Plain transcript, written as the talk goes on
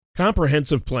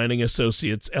Comprehensive Planning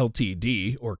Associates,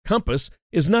 Ltd., or COMPASS,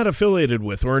 is not affiliated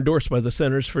with or endorsed by the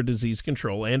Centers for Disease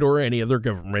Control and or any other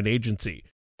government agency.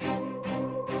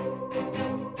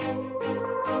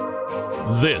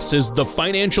 This is The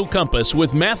Financial Compass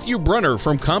with Matthew Brunner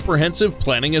from Comprehensive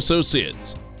Planning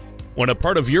Associates. When a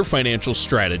part of your financial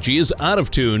strategy is out of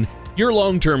tune, your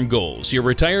long-term goals, your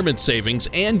retirement savings,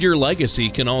 and your legacy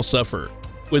can all suffer.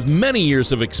 With many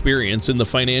years of experience in the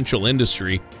financial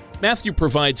industry, Matthew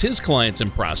provides his clients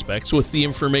and prospects with the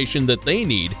information that they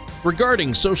need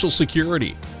regarding Social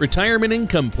Security, retirement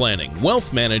income planning,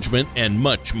 wealth management, and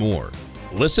much more.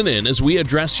 Listen in as we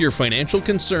address your financial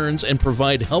concerns and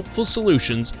provide helpful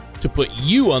solutions to put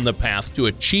you on the path to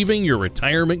achieving your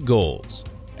retirement goals.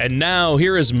 And now,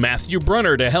 here is Matthew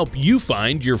Brunner to help you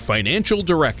find your financial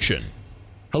direction.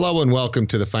 Hello and welcome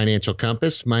to the Financial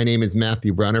Compass. My name is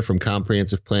Matthew Brunner from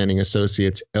Comprehensive Planning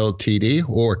Associates, Ltd.,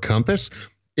 or Compass.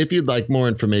 If you'd like more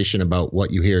information about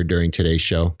what you hear during today's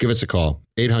show, give us a call,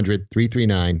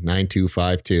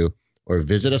 800-339-9252, or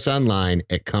visit us online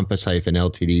at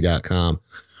compass-ltd.com.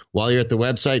 While you're at the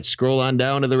website, scroll on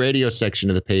down to the radio section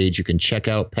of the page. You can check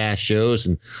out past shows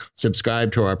and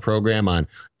subscribe to our program on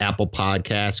Apple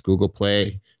Podcasts, Google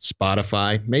Play,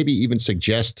 Spotify, maybe even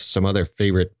suggest some other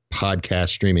favorite podcast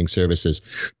streaming services.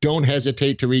 Don't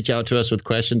hesitate to reach out to us with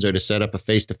questions or to set up a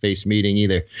face-to-face meeting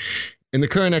either. In the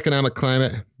current economic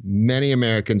climate, many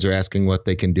Americans are asking what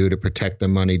they can do to protect their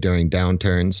money during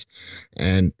downturns,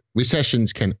 and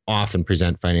recessions can often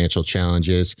present financial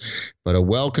challenges, but a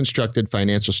well-constructed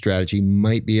financial strategy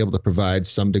might be able to provide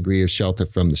some degree of shelter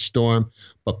from the storm.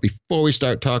 But before we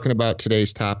start talking about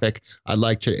today's topic, I'd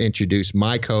like to introduce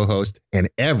my co-host and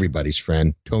everybody's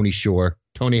friend, Tony Shore.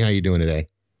 Tony, how you doing today?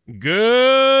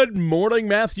 Good morning,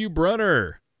 Matthew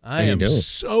Brunner. I am doing?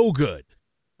 So good.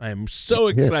 I am so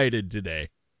excited today.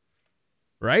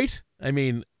 Right? I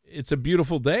mean, it's a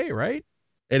beautiful day, right?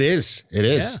 It is. It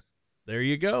is. Yeah, there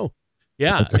you go.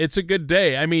 Yeah, it's a good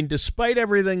day. I mean, despite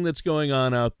everything that's going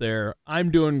on out there,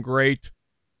 I'm doing great.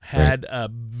 Had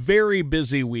a very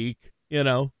busy week. You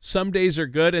know, some days are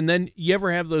good, and then you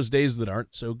ever have those days that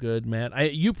aren't so good,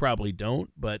 Matt? You probably don't,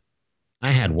 but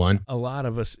I had one. A lot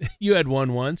of us. You had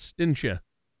one once, didn't you?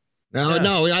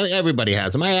 No, everybody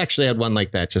has them. I actually had one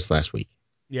like that just last week.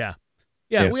 Yeah,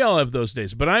 we all have those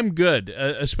days, but I'm good,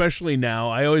 especially now.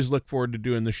 I always look forward to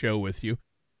doing the show with you.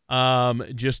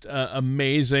 Just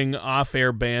amazing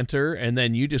off-air banter, and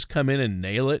then you just come in and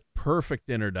nail it. Perfect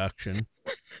introduction.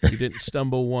 You didn't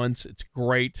stumble once. It's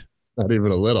great. Not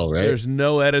even a little, right? There's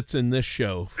no edits in this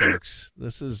show, folks.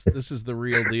 This is the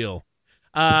real deal.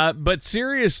 But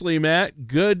seriously, Matt,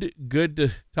 good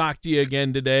to talk to you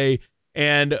again today.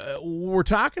 And we're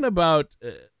talking about,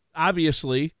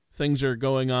 obviously, things are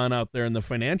going on out there in the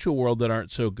financial world that aren't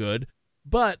so good,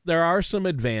 but there are some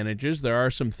advantages. There are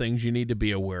some things you need to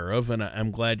be aware of, and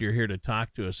I'm glad you're here to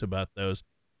talk to us about those.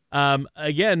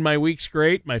 Again, my week's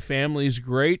great. My family's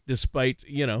great, despite,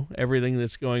 everything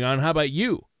that's going on. How about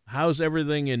you? How's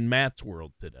everything in Matt's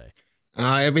world today?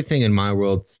 Everything in my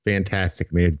world's fantastic.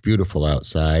 I mean, it's beautiful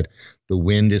outside. The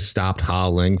wind has stopped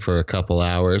howling for a couple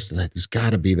hours. It's got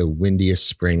to be the windiest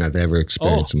spring I've ever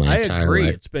experienced in my entire agree.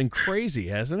 life. It's been crazy,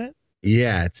 hasn't it?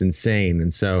 Yeah, it's insane.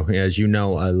 And so, as you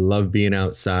know, I love being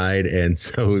outside. And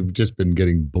so we've just been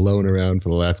getting blown around for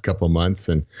the last couple of months.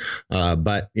 And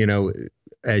but,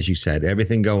 as you said,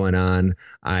 everything going on,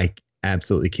 I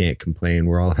absolutely can't complain.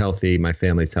 We're all healthy. My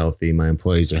family's healthy. My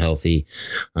employees are healthy.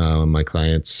 My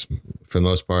clients, for the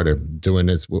most part, are doing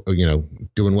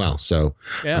well. So,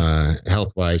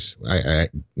 health wise, I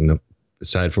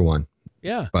aside for one.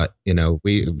 Yeah. But,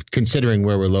 considering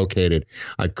where we're located,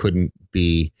 I couldn't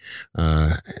be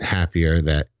happier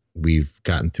that we've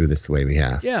gotten through this the way we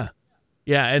have. Yeah.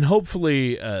 Yeah. And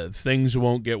hopefully things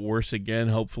won't get worse again.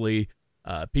 Hopefully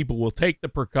people will take the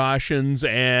precautions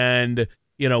and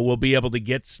we'll be able to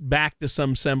get back to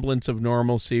some semblance of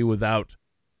normalcy without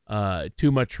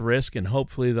too much risk, and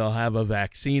hopefully they'll have a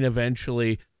vaccine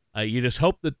eventually. You just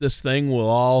hope that this thing will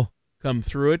all come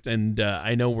through it, and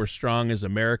I know we're strong as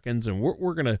Americans, and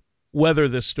we're going to weather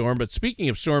this storm. But speaking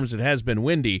of storms, it has been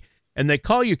windy, and they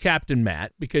call you Captain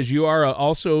Matt because you are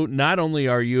also, not only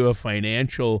are you a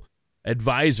financial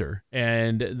advisor,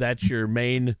 and that's your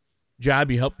main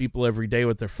job. You help people every day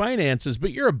with their finances,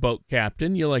 but you're a boat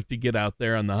captain. You like to get out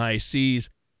there on the high seas.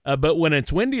 But when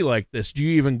it's windy like this, do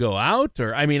you even go out?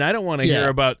 Or, I mean, I don't want to hear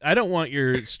about, I don't want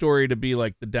your story to be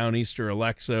like the Downeaster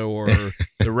Alexa or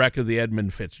the wreck of the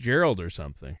Edmund Fitzgerald or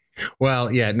something.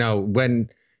 Well, yeah, no, when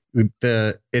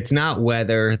it's not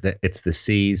weather, that it's the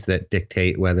seas that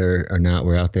dictate whether or not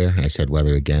we're out there. I said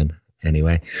weather again.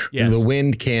 Anyway, yes. The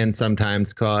wind can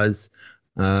sometimes cause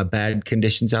bad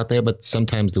conditions out there, but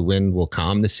sometimes the wind will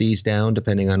calm the seas down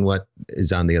depending on what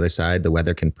is on the other side. The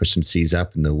weather can push some seas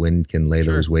up and the wind can lay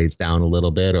Sure. those waves down a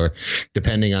little bit, or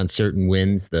depending on certain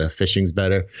winds, the fishing's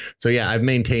better. So yeah, I've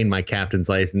maintained my captain's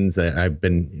license. I've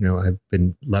been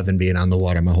loving being on the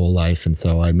water my whole life. And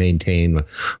so I maintain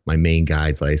my main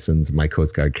guide's license, my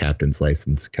Coast Guard captain's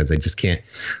license, because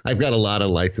I've got a lot of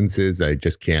licenses. I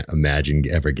just can't imagine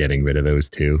ever getting rid of those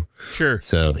two. Sure.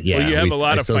 So yeah, well, you have a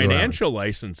lot of financial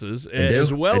licenses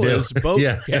as well as boat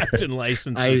captain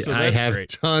licenses. So I have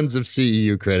great. Tons of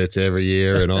CEU credits every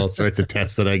year and all sorts of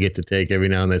tests that I get to take every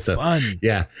now and then. So fun.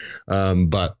 Yeah.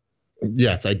 But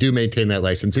yes, I do maintain that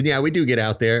license. And yeah, we do get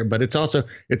out there, but it's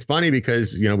funny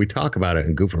because, we talk about it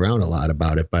and goof around a lot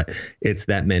about it, but it's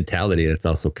that mentality that's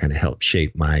also kind of helped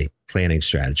shape my planning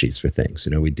strategies for things.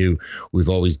 We've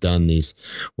always done these,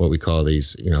 what we call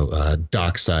these,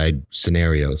 dockside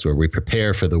scenarios where we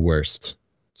prepare for the worst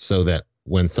so that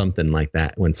when something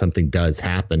does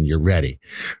happen, you're ready,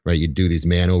 right? You do these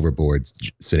man overboard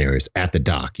scenarios at the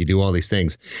dock. You do all these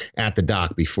things at the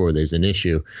dock before there's an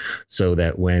issue so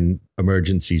that when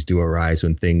emergencies do arise,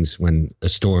 when a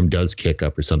storm does kick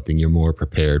up or something, you're more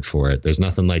prepared for it. There's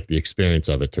nothing like the experience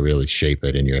of it to really shape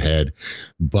it in your head,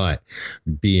 but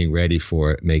being ready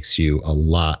for it makes you a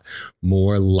lot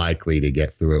more likely to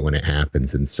get through it when it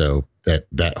happens. And so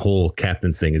that whole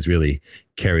captain's thing is really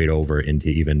carried over into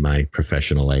even my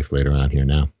professional life later on here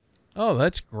now. Oh,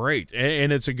 that's great.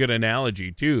 And it's a good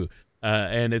analogy too.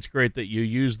 And it's great that you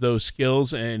use those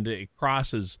skills and it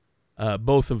crosses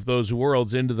both of those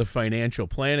worlds into the financial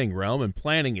planning realm, and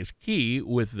planning is key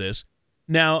with this.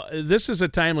 Now, this is a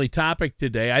timely topic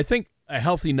today. I think a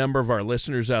healthy number of our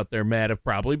listeners out there, Matt, have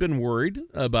probably been worried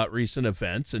about recent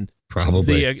events and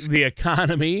probably the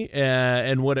economy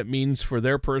and what it means for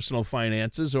their personal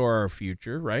finances or our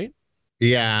future, right?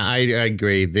 Yeah, I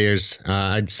agree. There's,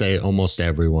 I'd say almost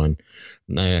everyone.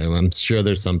 I'm sure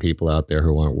there's some people out there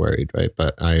who aren't worried, right?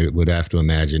 But I would have to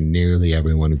imagine nearly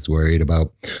everyone is worried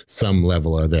about some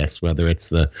level of this, whether it's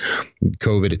the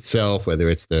COVID itself, whether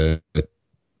it's the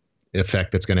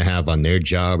effect it's going to have on their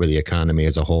job or the economy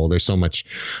as a whole. There's so much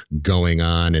going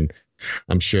on, and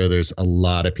I'm sure there's a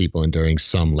lot of people enduring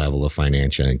some level of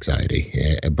financial anxiety.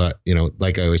 But,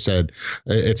 like I always said,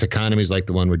 it's economies like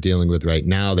the one we're dealing with right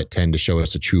now that tend to show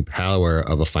us the true power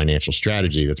of a financial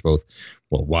strategy that's both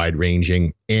wide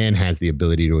ranging and has the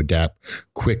ability to adapt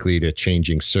quickly to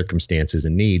changing circumstances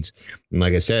and needs. And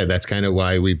like I said, that's kind of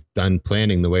why we've done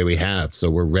planning the way we have. So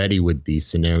we're ready with these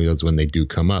scenarios when they do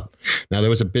come up. Now, there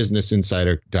was a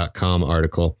BusinessInsider.com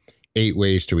article, 8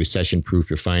 ways to recession-proof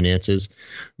your finances,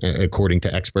 according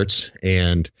to experts.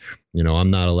 And,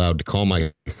 I'm not allowed to call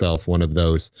myself one of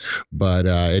those, but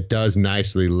it does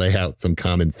nicely lay out some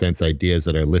common sense ideas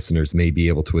that our listeners may be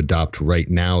able to adopt right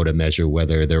now to measure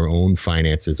whether their own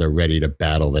finances are ready to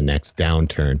battle the next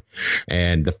downturn.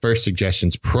 And the first suggestion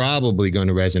is probably going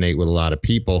to resonate with a lot of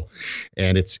people,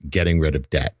 and it's getting rid of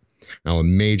debt. Now, a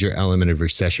major element of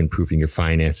recession-proofing your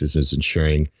finances is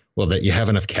ensuring that you have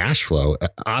enough cash flow.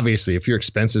 Obviously, if your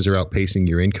expenses are outpacing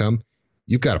your income,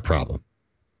 you've got a problem.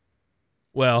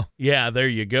 Well, yeah, there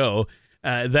you go.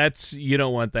 You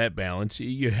don't want that balance.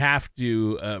 You have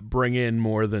to bring in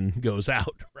more than goes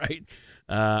out, right?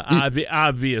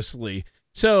 Obviously.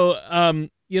 So,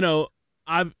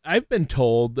 I've been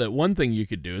told that one thing you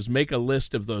could do is make a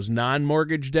list of those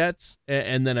non-mortgage debts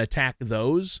and then attack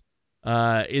those.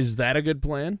 Is that a good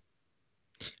plan?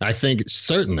 I think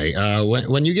certainly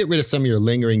when you get rid of some of your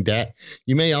lingering debt,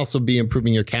 you may also be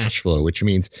improving your cash flow, which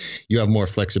means you have more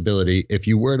flexibility if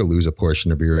you were to lose a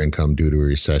portion of your income due to a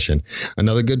recession.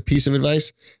 Another good piece of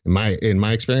advice, in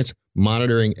my experience,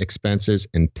 monitoring expenses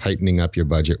and tightening up your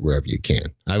budget wherever you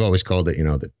can. I've always called it,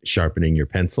 the sharpening your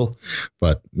pencil,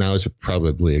 but now is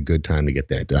probably a good time to get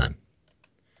that done.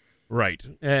 Right.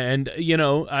 And,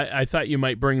 I thought you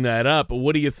might bring that up.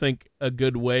 What do you think a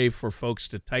good way for folks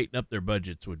to tighten up their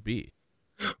budgets would be?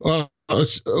 Well,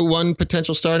 one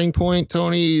potential starting point,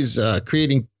 Tony, is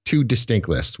creating 2 distinct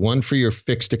lists. One for your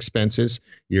fixed expenses,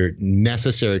 your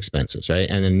necessary expenses, right?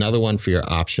 And another one for your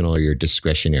optional or your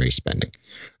discretionary spending.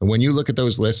 And when you look at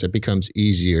those lists, it becomes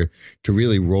easier to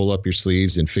really roll up your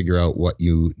sleeves and figure out what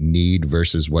you need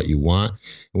versus what you want.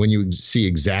 And when you see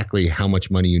exactly how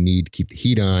much money you need to keep the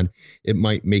heat on, it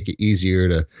might make it easier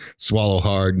to swallow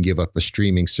hard and give up a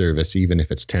streaming service, even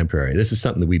if it's temporary. This is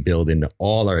something that we build into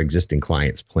all our existing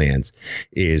clients' plans,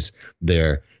 is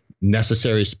their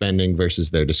necessary spending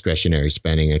versus their discretionary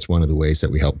spending. It's one of the ways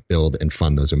that we help build and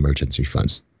fund those emergency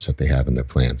funds that they have in their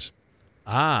plans.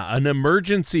 An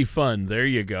emergency fund. There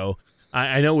you go.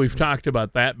 I know we've talked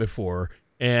about that before,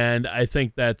 and I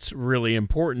think that's really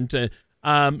important.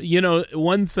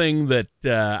 One thing that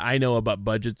I know about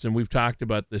budgets, and we've talked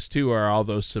about this too, are all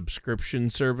those subscription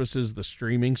services, the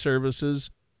streaming services.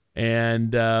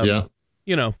 And, I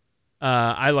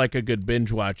like a good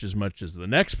binge watch as much as the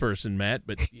next person, Matt.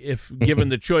 But if given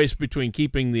the choice between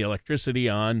keeping the electricity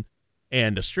on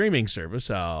and a streaming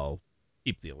service, I'll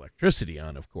keep the electricity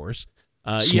on, of course.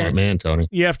 Smart man, Tony.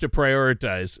 You have to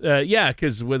prioritize.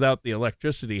 Because without the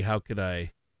electricity, how could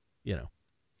I,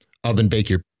 oven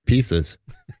bake your pizzas.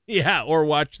 Yeah, or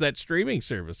watch that streaming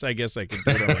service. I guess I could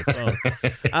do it on my phone.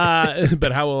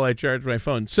 But how will I charge my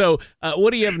phone? So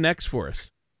what do you have next for us?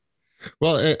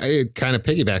 Well, it kind of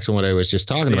piggybacks on what I was just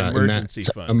talking about. Emergency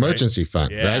fund. Emergency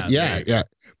fund, right? Yeah.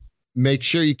 Make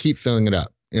sure you keep filling it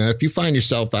up. If you find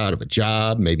yourself out of a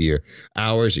job, maybe your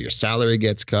hours or your salary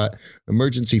gets cut,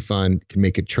 emergency fund can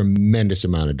make a tremendous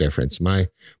amount of difference. My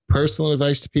personal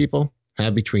advice to people: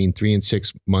 have between 3 and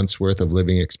 6 months worth of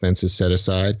living expenses set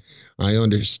aside. I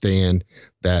understand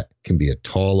that can be a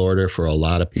tall order for a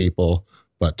lot of people,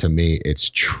 but to me, it's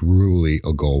truly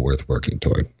a goal worth working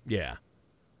toward. Yeah.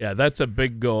 Yeah, that's a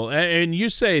big goal. And you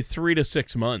say 3 to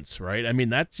 6 months, right? I mean,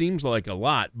 that seems like a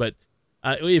lot, but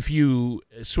if you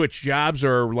switch jobs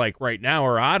or like right now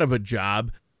are out of a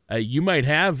job, you might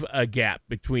have a gap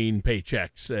between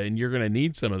paychecks and you're going to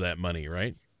need some of that money,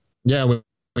 right? Yeah.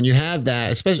 When you have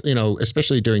that,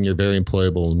 especially during your very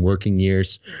employable and working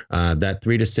years, that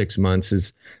 3 to 6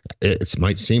 months it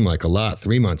might seem like a lot.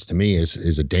 3 months to me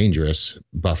is a dangerous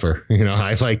buffer.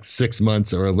 I like 6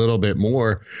 months or a little bit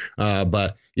more.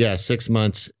 But yeah, 6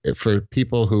 months for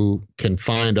people who can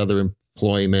find other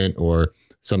employment or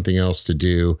something else to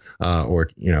do, or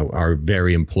are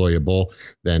very employable,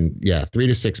 then yeah, 3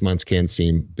 to 6 months can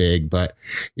seem big, but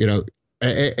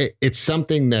it's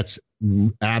something that's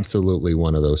absolutely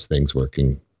one of those things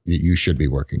you should be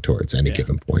working towards any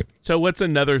given point. So what's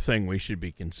another thing we should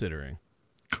be considering?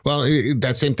 Well,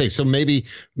 that same thing. So maybe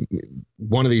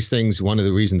one of these things, one of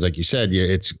the reasons, like you said,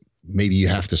 it's maybe you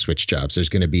have to switch jobs. There's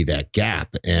going to be that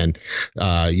gap, and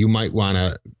you might want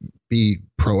to be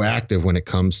proactive when it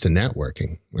comes to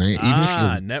networking, right?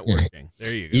 Networking.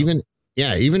 There you go.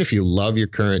 Even if you love your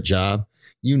current job,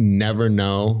 you never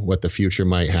know what the future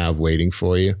might have waiting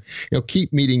for you.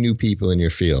 Keep meeting new people in your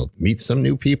field. Meet some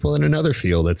new people in another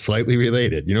field that's slightly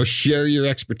related. Share your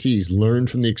expertise. Learn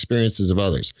from the experiences of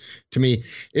others. To me,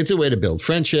 it's a way to build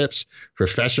friendships,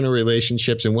 professional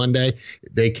relationships, and one day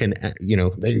they can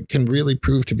really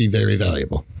prove to be very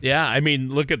valuable. Yeah, I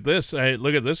mean, look at this.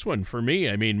 Look at this one for me.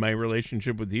 I mean, my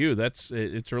relationship with you,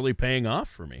 it's really paying off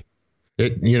for me.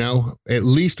 At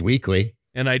least weekly.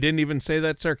 And I didn't even say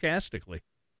that sarcastically.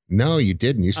 No, you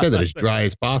didn't. You said that as dry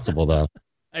as possible, though.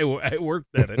 I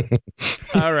worked at it.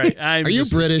 All right. Are you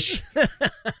British?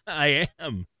 I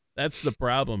am. That's the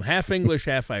problem. Half English,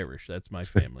 half Irish. That's my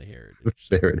family heritage.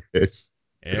 There it is.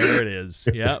 There it is.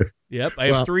 Yep. I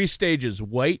have 3 stages: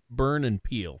 white, burn, and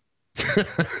peel.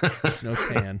 There's no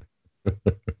tan.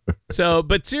 So,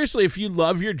 but seriously, if you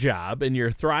love your job and you're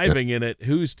thriving in it,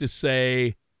 who's to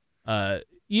say,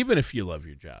 even if you love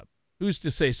your job, who's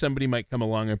to say somebody might come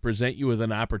along and present you with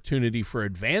an opportunity for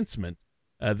advancement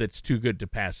that's too good to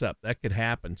pass up? That could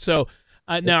happen. So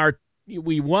now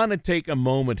we want to take a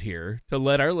moment here to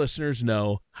let our listeners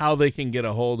know how they can get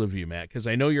a hold of you, Matt, because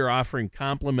I know you're offering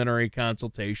complimentary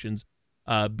consultations,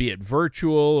 be it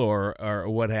virtual or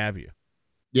what have you.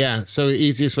 Yeah. So the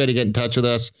easiest way to get in touch with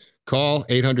us, call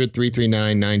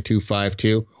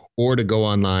 800-339-9252 or to go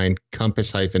online,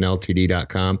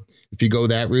 compass-ltd.com. If you go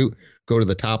that route, go to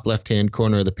the top left-hand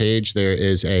corner of the page. There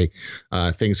is a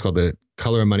thing called the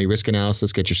Color of Money Risk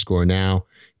Analysis. Get your score now.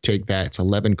 Take that. It's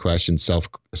 11 questions,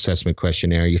 self-assessment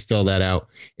questionnaire. You fill that out,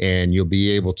 and you'll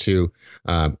be able to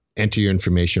enter your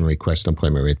information, request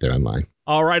employment right there online.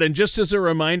 All right, and just as a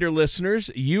reminder,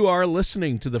 listeners, you are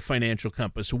listening to The Financial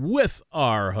Compass with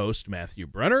our host, Matthew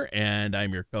Brunner, and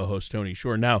I'm your co-host, Tony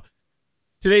Shore. Now,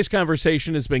 today's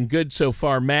conversation has been good so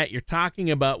far. Matt, you're talking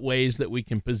about ways that we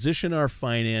can position our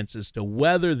finances to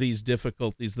weather these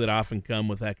difficulties that often come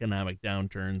with economic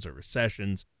downturns or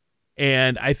recessions.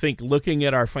 And I think looking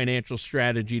at our financial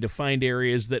strategy to find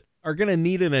areas that are going to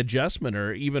need an adjustment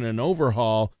or even an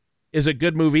overhaul is a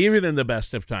good move, even in the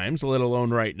best of times, let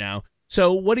alone right now.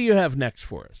 So what do you have next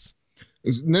for us?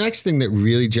 The next thing that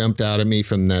really jumped out at me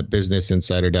from that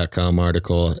businessinsider.com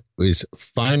article is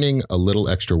finding a little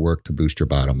extra work to boost your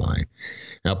bottom line.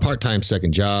 Now, part-time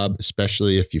second job,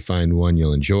 especially if you find one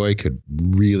you'll enjoy, could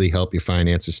really help your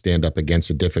finances stand up against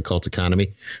a difficult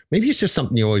economy. Maybe it's just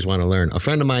something you always want to learn. A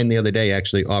friend of mine the other day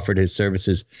actually offered his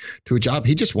services to a job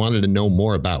he just wanted to know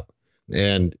more about.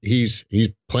 And he's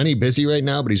plenty busy right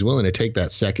now, but he's willing to take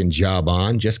that second job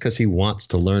on just because he wants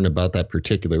to learn about that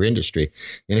particular industry.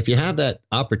 And if you have that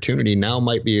opportunity, now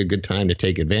might be a good time to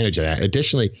take advantage of that.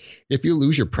 Additionally, if you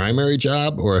lose your primary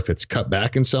job or if it's cut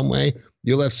back in some way,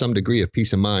 you'll have some degree of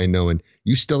peace of mind knowing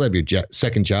you still have your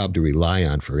second job to rely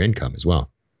on for income as well.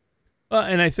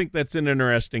 And I think that's an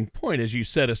interesting point. As you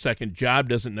said, a second job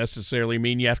doesn't necessarily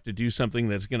mean you have to do something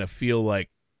that's going to feel like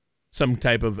some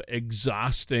type of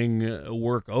exhausting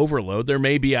work overload. There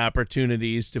may be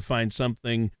opportunities to find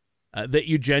something that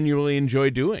you genuinely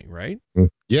enjoy doing, right?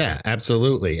 Yeah,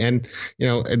 absolutely. And,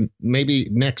 and maybe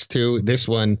next to this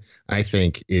one, I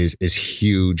think is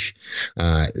huge.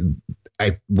 I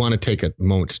want to take a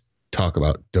moment to talk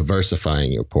about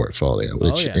diversifying your portfolio,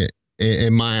 which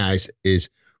in my eyes is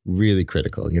really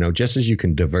critical. Just as you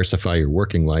can diversify your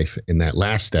working life in that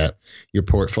last step, your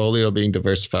portfolio being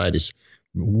diversified is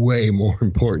way more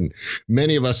important.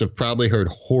 Many of us have probably heard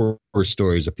horror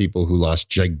stories of people who lost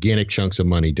gigantic chunks of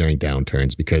money during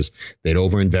downturns because they'd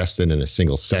overinvested in a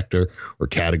single sector or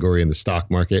category in the stock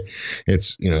market.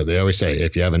 It's, they always say,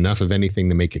 if you have enough of anything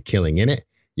to make a killing in it,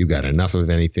 you got enough of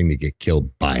anything to get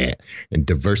killed by it. And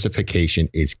diversification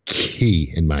is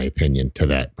key, in my opinion, to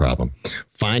that problem.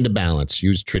 Find a balance.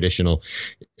 Use traditional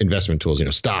investment tools,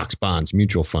 stocks, bonds,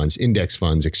 mutual funds, index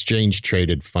funds, exchange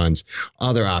traded funds,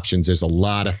 other options. There's a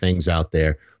lot of things out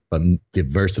there, but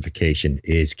diversification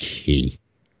is key.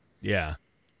 Yeah.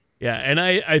 Yeah. And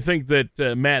I think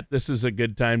that, Matt, this is a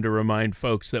good time to remind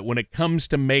folks that when it comes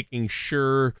to making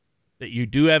sure that you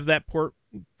do have that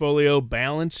portfolio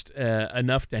balanced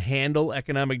enough to handle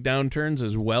economic downturns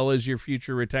as well as your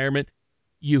future retirement,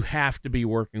 you have to be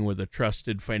working with a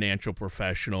trusted financial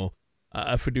professional,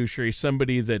 a fiduciary,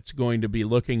 somebody that's going to be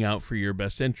looking out for your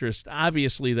best interest.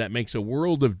 Obviously, that makes a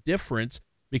world of difference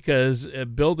because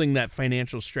building that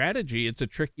financial strategy, it's a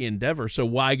tricky endeavor. So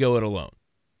why go it alone?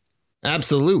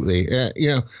 Absolutely.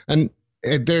 And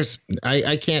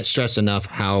I can't stress enough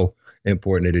how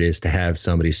important it is to have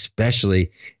somebody,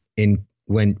 especially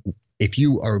if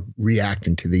you are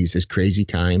reacting to these as crazy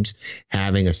times,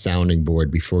 having a sounding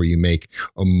board before you make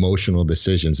emotional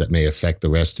decisions that may affect the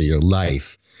rest of your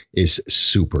life is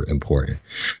super important.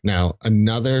 Now,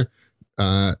 another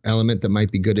element that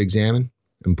might be good to examine,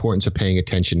 importance of paying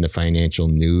attention to financial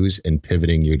news and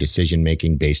pivoting your decision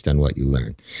making based on what you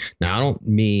learn. Now, I don't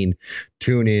mean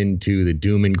tune into the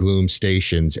doom and gloom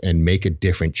stations and make a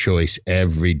different choice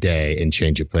every day and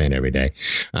change your plan every day.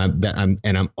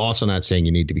 I'm also not saying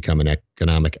you need to become an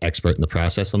economic expert in the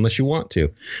process unless you want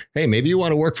to. Hey, maybe you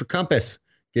want to work for Compass.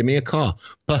 Give me a call.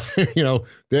 But,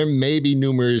 there may be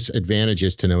numerous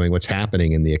advantages to knowing what's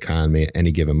happening in the economy at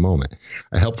any given moment.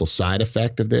 A helpful side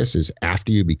effect of this is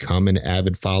after you become an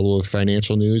avid follower of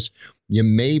financial news, you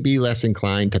may be less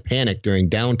inclined to panic during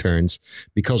downturns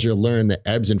because you'll learn that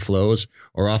ebbs and flows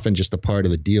are often just a part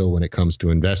of the deal when it comes to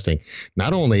investing.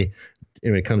 Not only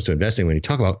when it comes to investing, when you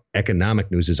talk about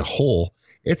economic news as a whole,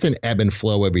 it's an ebb and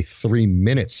flow every 3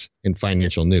 minutes in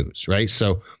financial news, right?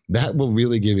 So that will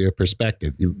really give you a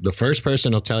perspective. The first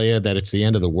person will tell you that it's the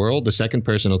end of the world. The second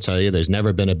person will tell you there's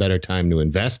never been a better time to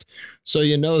invest. So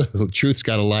the truth's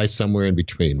got to lie somewhere in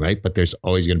between, right? But there's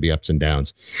always going to be ups and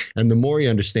downs. And the more you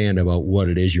understand about what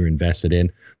it is you're invested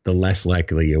in, the less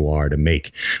likely you are to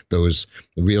make those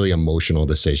really emotional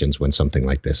decisions when something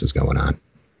like this is going on.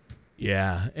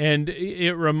 Yeah, and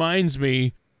it reminds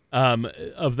me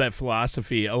of that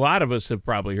philosophy a lot of us have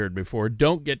probably heard before.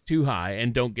 Don't get too high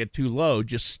and don't get too low.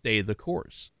 Just stay the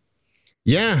course.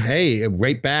 Yeah. Hey,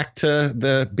 right back to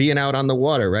the being out on the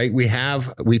water, right?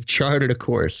 We've charted a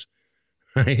course.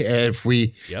 Right? And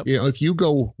if you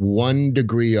go 1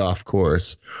 degree off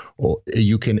course,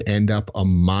 you can end up a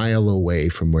mile away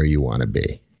from where you want to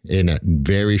be in a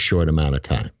very short amount of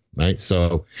time. Right.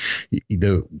 So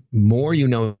the more you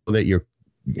know that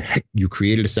you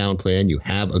created a sound plan, you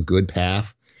have a good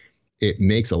path, it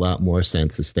makes a lot more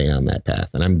sense to stay on that path.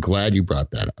 And I'm glad you brought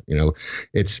that up.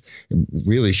 It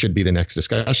really should be the next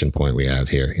discussion point we have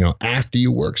here. After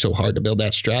you work so hard to build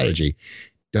that strategy,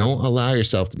 don't allow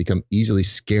yourself to become easily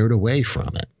scared away from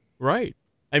it. Right.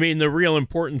 I mean, the real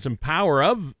importance and power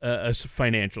of a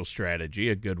financial strategy,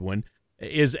 a good one,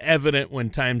 is evident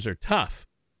when times are tough.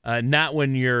 Not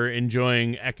when you're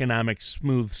enjoying economic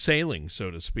smooth sailing, so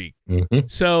to speak. Mm-hmm.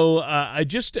 So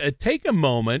just take a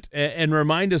moment and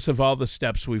remind us of all the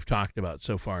steps we've talked about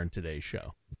so far in today's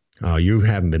show. Oh, you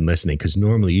haven't been listening because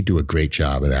normally you do a great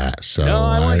job of that. So no,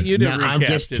 I want you to recap I'm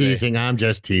just today. teasing. I'm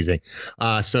just teasing.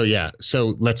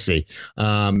 So let's see.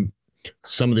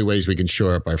 Some of the ways we can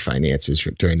shore up our finances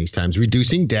during these times: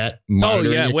 reducing debt. Oh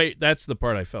yeah, wait, that's the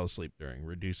part I fell asleep during.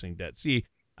 Reducing debt. See,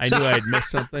 I knew I had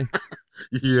missed something.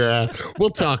 Yeah,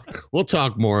 we'll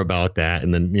talk more about that,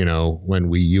 and then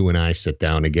when you and I sit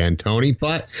down again, Tony.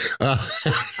 But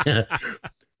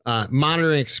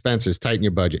monitoring expenses, tighten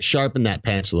your budget, sharpen that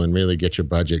pencil, and really get your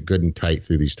budget good and tight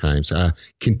through these times.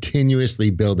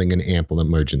 Continuously building an ample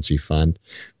emergency fund,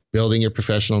 building your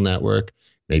professional network,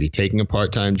 maybe taking a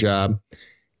part-time job,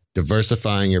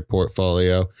 diversifying your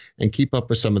portfolio, and keep up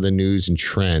with some of the news and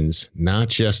trends, not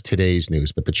just today's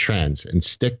news, but the trends, and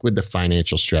stick with the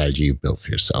financial strategy you built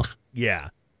for yourself. Yeah.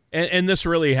 And this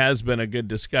really has been a good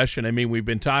discussion. I mean, we've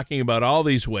been talking about all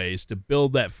these ways to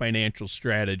build that financial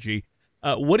strategy.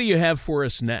 What do you have for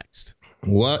us next?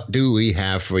 What do we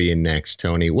have for you next,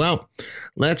 Tony? Well,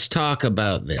 let's talk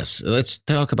about this. Let's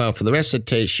talk about, for the rest of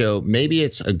today's show, maybe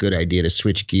it's a good idea to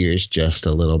switch gears just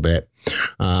a little bit.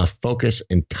 Focus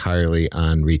entirely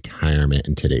on retirement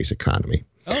in today's economy.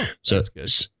 Oh, that's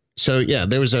good. So yeah,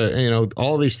 there was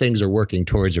all these things are working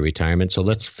towards a retirement. So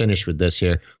let's finish with this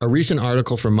here. A recent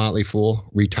article from Motley Fool,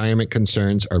 retirement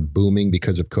concerns are booming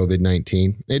because of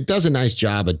COVID-19. It does a nice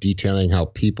job of detailing how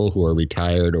people who are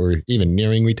retired or even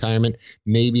nearing retirement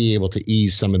may be able to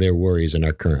ease some of their worries in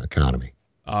our current economy.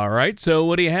 All right. So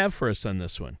what do you have for us on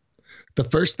this one? The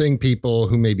first thing people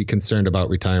who may be concerned about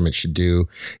retirement should do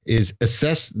is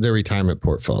assess their retirement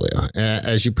portfolio.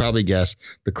 As you probably guessed,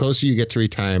 the closer you get to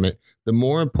retirement, the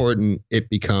more important it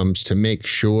becomes to make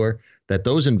sure that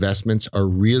those investments are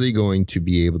really going to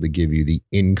be able to give you the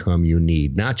income you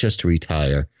need, not just to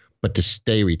retire, but to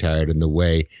stay retired in the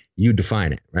way you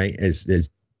define it, right? As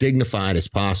dignified as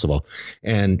possible.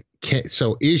 And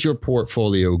so is your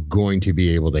portfolio going to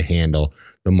be able to handle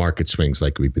the market swings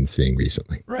like we've been seeing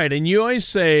recently? Right. And you always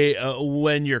say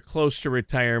when you're close to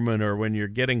retirement or when you're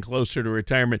getting closer to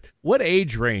retirement, what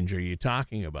age range are you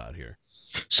talking about here?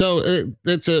 So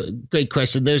that's a great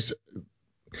question. There's,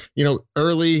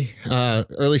 early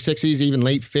 60s, even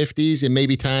late 50s, it may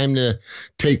be time to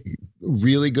take a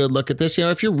really good look at this.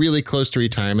 If you're really close to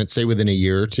retirement, say within a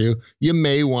year or two, you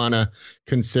may want to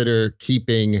consider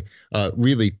keeping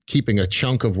a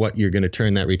chunk of what you're going to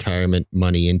turn that retirement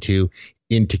money into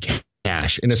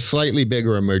cash in a slightly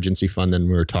bigger emergency fund than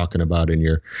we were talking about in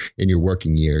your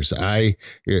working years.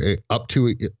 Up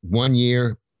to 1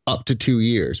 year, up to 2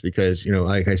 years, because,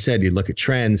 like I said, you look at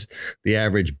trends, the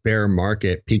average bear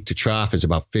market peak to trough is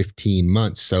about 15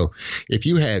 months. So if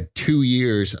you had 2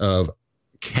 years of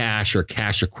cash or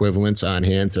cash equivalents on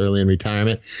hands early in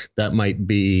retirement,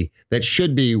 that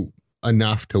should be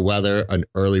enough to weather an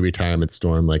early retirement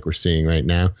storm like we're seeing right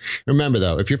now. Remember,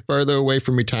 though, if you're further away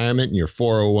from retirement and your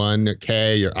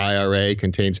 401k, your IRA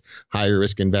contains higher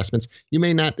risk investments, you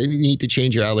may not need to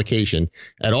change your allocation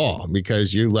at all,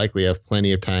 because you likely have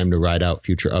plenty of time to ride out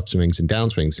future upswings and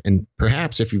downswings. And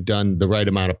perhaps if you've done the right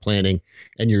amount of planning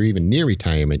and you're even near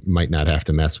retirement, you might not have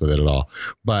to mess with it at all.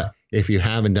 But if you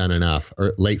haven't done enough,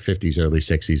 or late 50s, early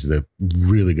 60s is a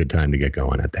really good time to get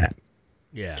going at that.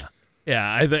 Yeah.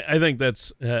 Yeah, I think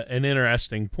that's an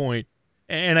interesting point.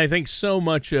 And I think so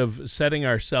much of setting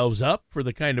ourselves up for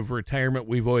the kind of retirement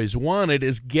we've always wanted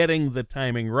is getting the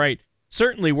timing right.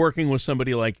 Certainly working with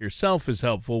somebody like yourself is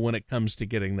helpful when it comes to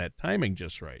getting that timing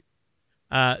just right.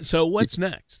 So what's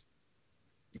next?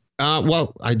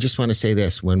 Well, I just want to say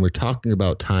this. When we're talking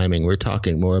about timing, we're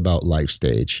talking more about life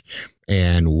stage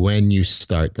and when you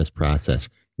start this process.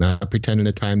 Not pretending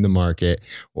to time the market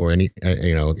or any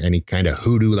kind of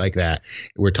hoodoo like that.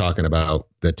 We're talking about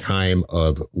the time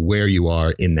of where you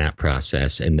are in that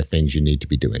process and the things you need to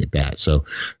be doing at that. So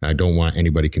I don't want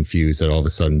anybody confused that all of a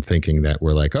sudden thinking that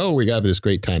we're like, oh, we got this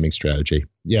great timing strategy.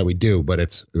 Yeah, we do, but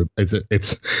it's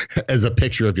as a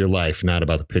picture of your life, not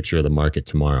about the picture of the market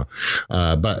tomorrow.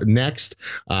 But next,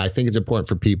 I think it's important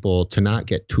for people to not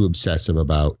get too obsessive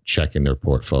about checking their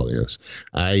portfolios.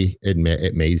 I admit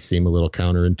it may seem a little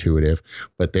counterintuitive,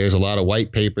 but there's a lot of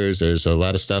white papers. There's a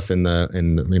lot of stuff in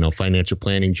financial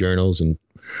planning journals, and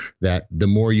that the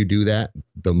more you do that,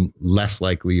 the less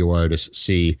likely you are to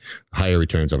see higher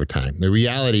returns over time. The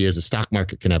reality is the stock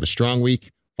market can have a strong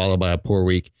week followed by a poor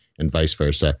week, and vice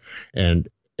versa. And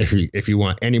if you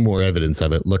want any more evidence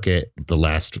of it, look at the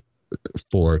last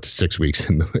 4 to 6 weeks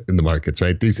in the markets,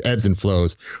 right? These ebbs and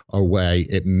flows are why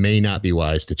it may not be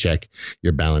wise to check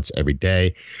your balance every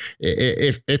day.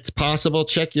 If it's possible,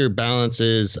 check your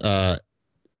balances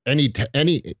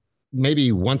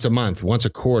maybe once a month, once a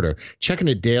quarter. Checking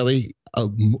it daily,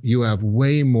 you're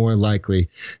way more likely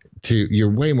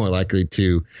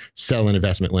to sell an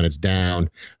investment when it's down.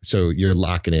 So you're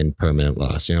locking in permanent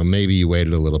loss. Maybe you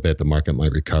waited a little bit, the market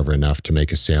might recover enough to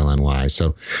make a sale on Y.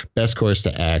 So best course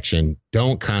to action,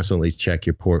 don't constantly check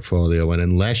your portfolio. And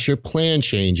unless your plan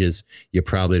changes, you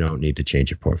probably don't need to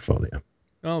change your portfolio.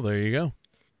 Oh, there you go.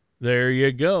 There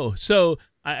you go. So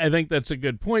I think that's a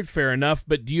good point. Fair enough.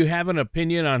 But do you have an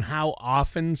opinion on how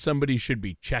often somebody should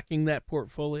be checking that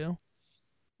portfolio?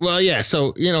 Well, yeah.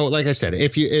 So, like I said,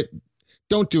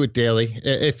 don't do it daily.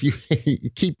 If you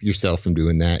keep yourself from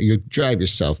doing that, you drive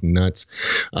yourself nuts.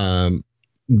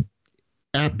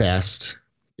 At best,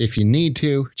 if you need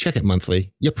to, check it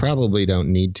monthly. You probably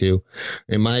don't need to.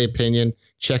 In my opinion,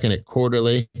 checking it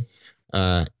quarterly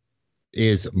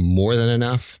is more than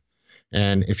enough.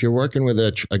 And if you're working with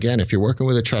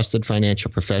a trusted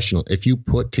financial professional, if you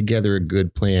put together a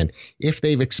good plan, if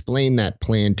they've explained that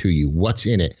plan to you, what's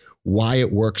in it, why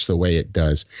it works the way it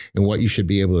does, and what you should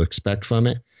be able to expect from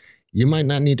it, you might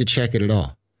not need to check it at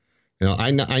all.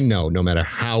 I know no matter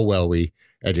how well we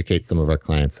educate some of our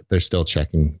clients, they're still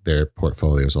checking their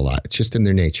portfolios a lot. It's just in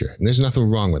their nature. And there's nothing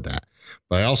wrong with that.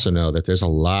 But I also know that there's a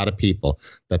lot of people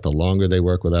that the longer they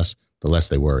work with us, the less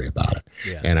they worry about it.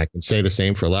 Yeah. And I can say the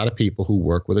same for a lot of people who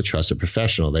work with a trusted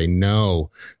professional. They know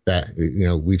that,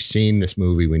 we've seen this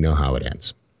movie. We know how it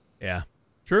ends. Yeah,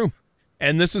 true.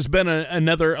 And this has been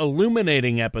another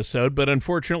illuminating episode, but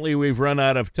unfortunately we've run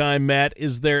out of time. Matt,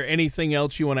 is there anything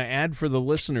else you want to add for the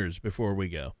listeners before we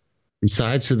go?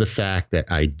 Besides for the fact that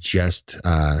I just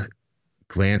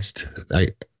glanced,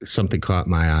 something caught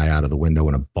my eye out of the window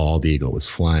when a bald eagle was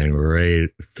flying right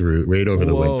over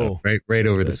the window, right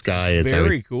over the sky. It's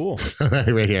very cool.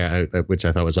 Right here, which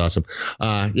I thought was awesome.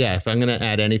 If I'm going to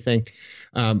add anything,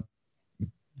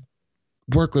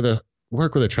 work with a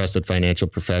trusted financial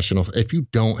professional. If you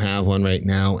don't have one right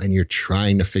now and you're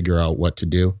trying to figure out what to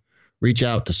do, reach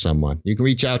out to someone. You can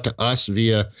reach out to us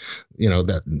via,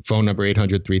 that phone number,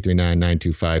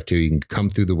 800-339-9252. You can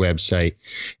come through the website.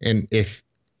 And if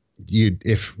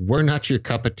we're not your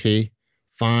cup of tea,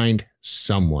 find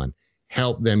someone.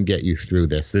 Help them get you through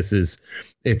this.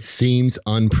 It seems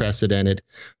unprecedented.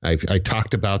 I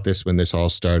talked about this when this all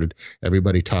started.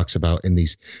 Everybody talks about in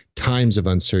these times of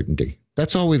uncertainty.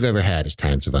 That's all we've ever had is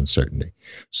times of uncertainty.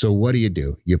 So what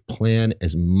do? You plan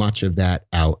as much of that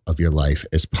out of your life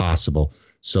as possible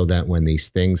so that when these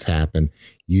things happen,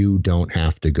 you don't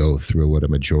have to go through what a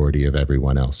majority of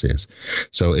everyone else is.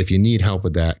 So if you need help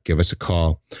with that, give us a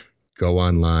call. Go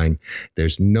online.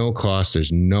 There's no cost.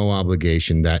 There's no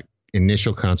obligation. That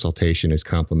initial consultation is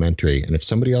complimentary. And if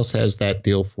somebody else has that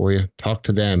deal for you, talk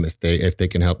to them if they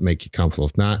can help make you comfortable.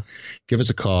 If not, give us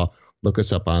a call. Look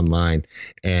us up online,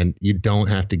 and you don't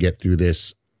have to get through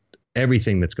this.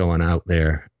 Everything that's going out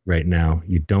there right now,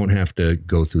 you don't have to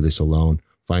go through this alone.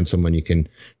 Find someone you can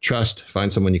trust,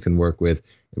 find someone you can work with,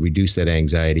 reduce that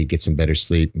anxiety, get some better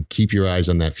sleep, and keep your eyes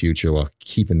on that future while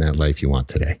keeping that life you want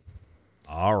today.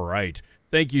 All right.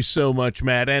 Thank you so much,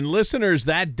 Matt. And listeners,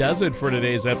 that does it for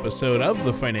today's episode of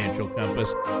The Financial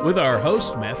Compass with our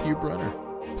host, Matthew Brunner.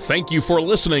 Thank you for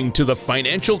listening to The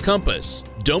Financial Compass.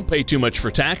 Don't pay too much for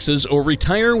taxes or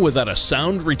retire without a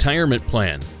sound retirement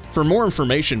plan. For more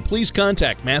information, please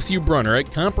contact Matthew Brunner at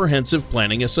Comprehensive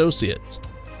Planning Associates.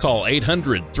 Call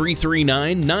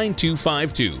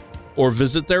 800-339-9252 or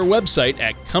visit their website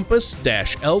at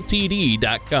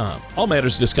compass-ltd.com. All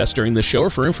matters discussed during this show are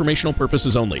for informational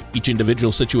purposes only. Each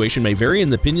individual situation may vary,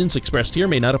 and the opinions expressed here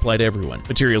may not apply to everyone.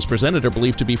 Materials presented are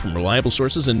believed to be from reliable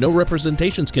sources, and no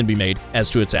representations can be made as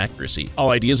to its accuracy.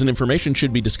 All ideas and information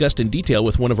should be discussed in detail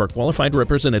with one of our qualified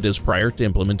representatives prior to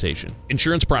implementation.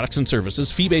 Insurance products and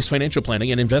services, fee-based financial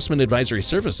planning, and investment advisory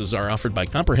services are offered by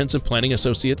Comprehensive Planning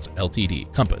Associates,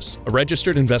 Ltd. Compass, a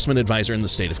registered investment advisor in the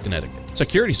state of Connecticut.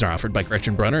 Securities are offered by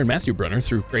Gretchen Brunner and Matthew Brunner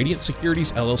through Gradient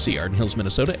Securities, LLC, Arden Hills,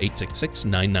 Minnesota,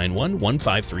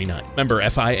 866-991-1539. Member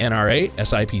FINRA,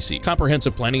 SIPC.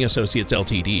 Comprehensive Planning Associates,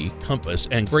 Ltd., Compass,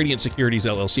 and Gradient Securities,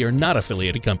 LLC are not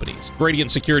affiliated companies.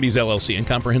 Gradient Securities, LLC, and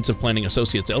Comprehensive Planning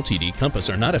Associates, Ltd., Compass,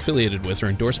 are not affiliated with or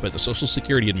endorsed by the Social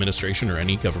Security Administration or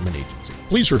any government agency.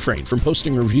 Please refrain from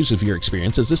posting reviews of your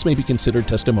experience, as this may be considered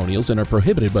testimonials and are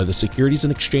prohibited by the Securities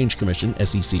and Exchange Commission,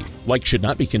 SEC. Like should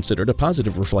not be considered a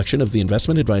positive reflection of the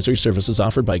investment advisory services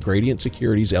offered by Gradient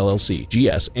Securities, LLC,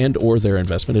 GS, and or their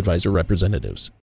investment advisor representatives.